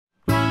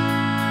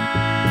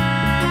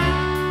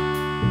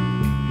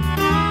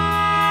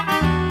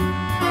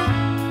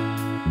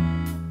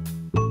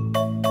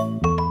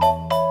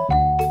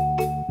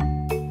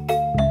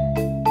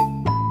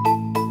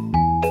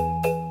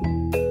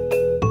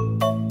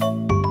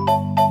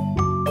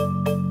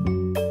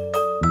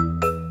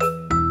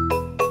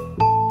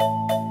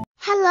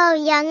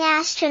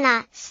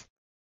astronauts.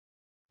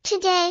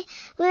 Today,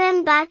 we're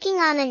embarking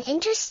on an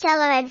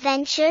interstellar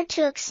adventure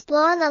to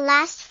explore the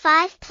last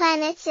 5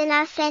 planets in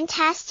our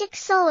fantastic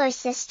solar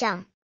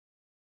system.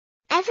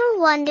 Ever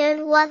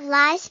wondered what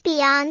lies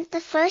beyond the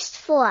first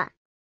 4?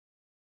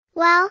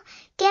 Well,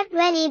 get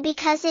ready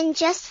because in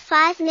just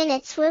 5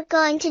 minutes we're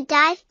going to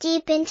dive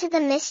deep into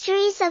the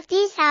mysteries of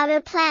these outer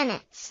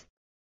planets.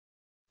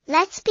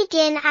 Let's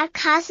begin our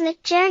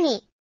cosmic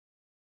journey.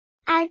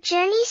 Our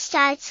journey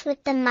starts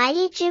with the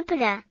mighty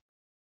Jupiter,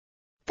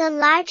 the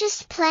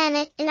largest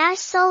planet in our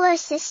solar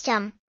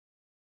system.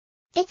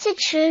 It's a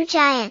true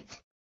giant.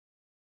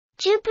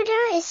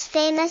 Jupiter is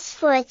famous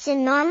for its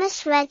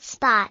enormous red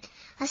spot,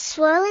 a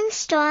swirling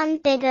storm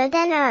bigger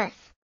than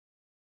Earth.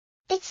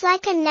 It's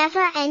like a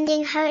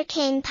never-ending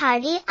hurricane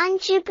party on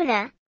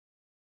Jupiter.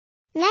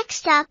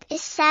 Next up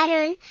is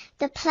Saturn,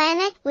 the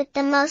planet with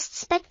the most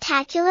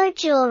spectacular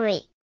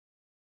jewelry.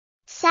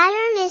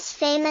 Saturn is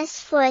famous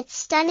for its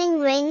stunning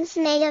rings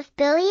made of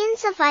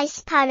billions of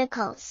ice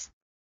particles.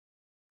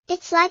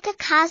 It's like a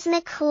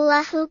cosmic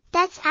hula hoop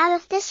that's out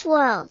of this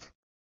world.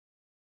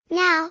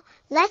 Now,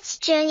 let's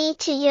journey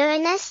to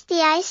Uranus,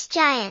 the ice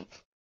giant.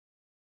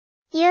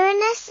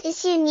 Uranus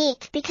is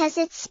unique because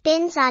it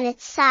spins on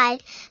its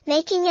side,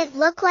 making it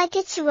look like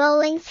it's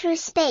rolling through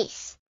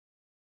space.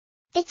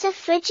 It's a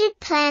frigid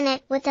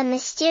planet with a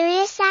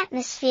mysterious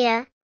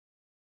atmosphere.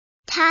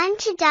 Time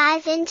to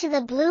dive into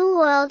the blue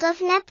world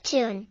of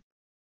Neptune,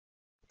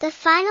 the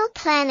final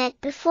planet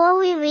before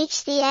we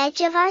reach the edge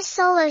of our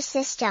solar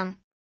system.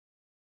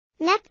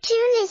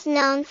 Neptune is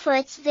known for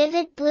its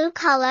vivid blue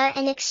color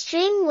and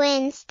extreme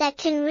winds that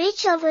can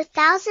reach over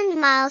 1,000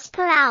 miles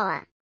per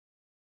hour.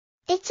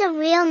 It's a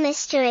real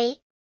mystery.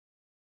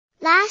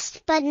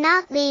 Last but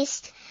not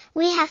least,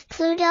 we have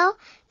Pluto,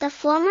 the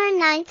former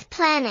 9th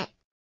planet.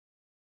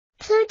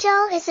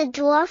 Pluto is a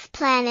dwarf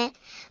planet,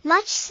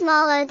 much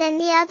smaller than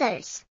the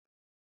others.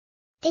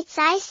 It's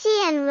icy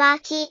and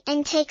rocky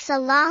and takes a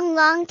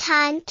long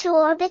time to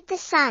orbit the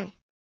Sun.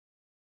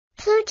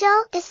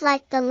 Pluto is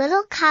like the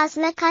little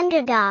cosmic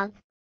underdog.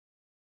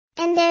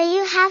 And there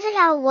you have it,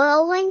 our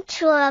whirlwind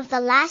tour of the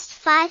last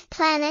 5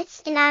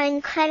 planets in our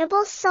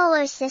incredible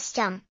solar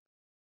system.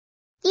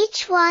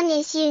 Each one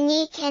is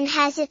unique and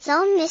has its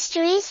own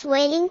mysteries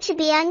waiting to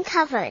be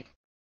uncovered.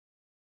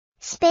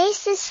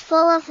 Space is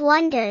full of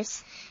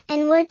wonders,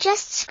 and we're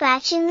just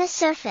scratching the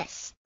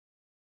surface.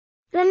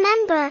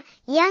 Remember,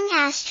 young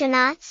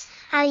astronauts,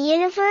 our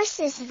universe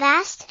is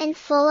vast and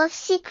full of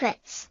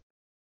secrets.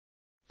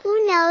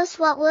 Who knows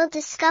what we'll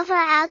discover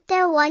out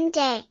there one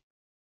day?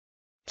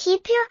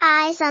 Keep your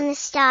eyes on the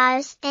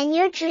stars and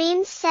your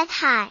dreams set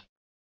high.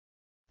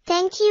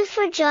 Thank you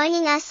for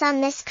joining us on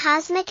this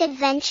cosmic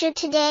adventure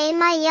today,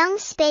 my young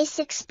space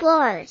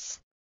explorers.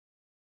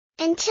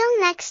 Until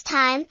next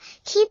time,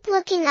 keep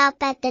looking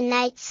up at the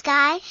night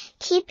sky,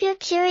 keep your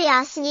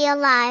curiosity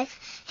alive,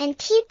 and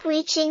keep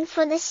reaching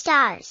for the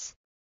stars.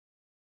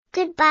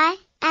 Goodbye,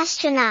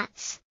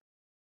 astronauts.